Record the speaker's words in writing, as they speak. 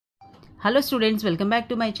Hello students, welcome back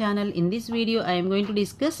to my channel. In this video I am going to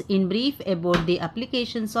discuss in brief about the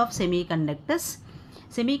applications of semiconductors.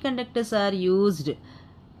 Semiconductors are used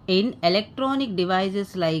in electronic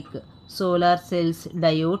devices like solar cells,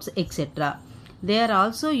 diodes, etc. They are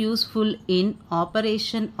also useful in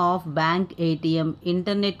operation of bank, ATM,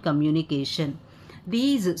 internet communication.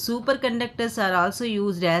 These superconductors are also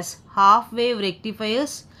used as half-wave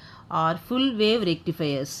rectifiers or full-wave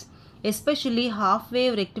rectifiers. Especially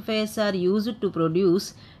half-wave rectifiers are used to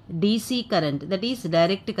produce DC current, that is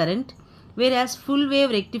direct current, whereas full-wave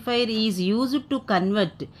rectifier is used to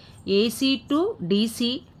convert AC to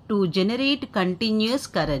DC to generate continuous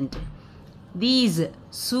current. These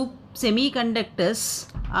semiconductors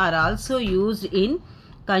are also used in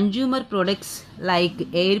consumer products like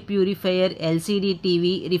air purifier, LCD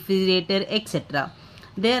TV, refrigerator, etc.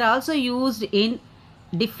 They are also used in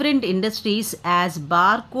different industries as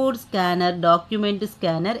barcode scanner, document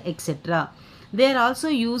scanner, etc. They are also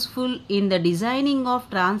useful in the designing of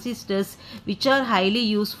transistors, which are highly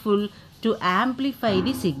useful to amplify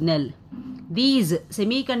the signal. These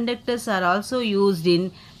semiconductors are also used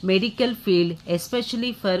in medical field,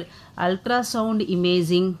 especially for ultrasound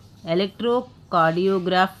imaging,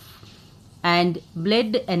 electrocardiograph and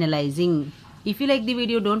blood analyzing. If you like the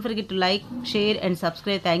video, don't forget to like, share and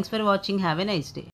subscribe. Thanks for watching. Have a nice day.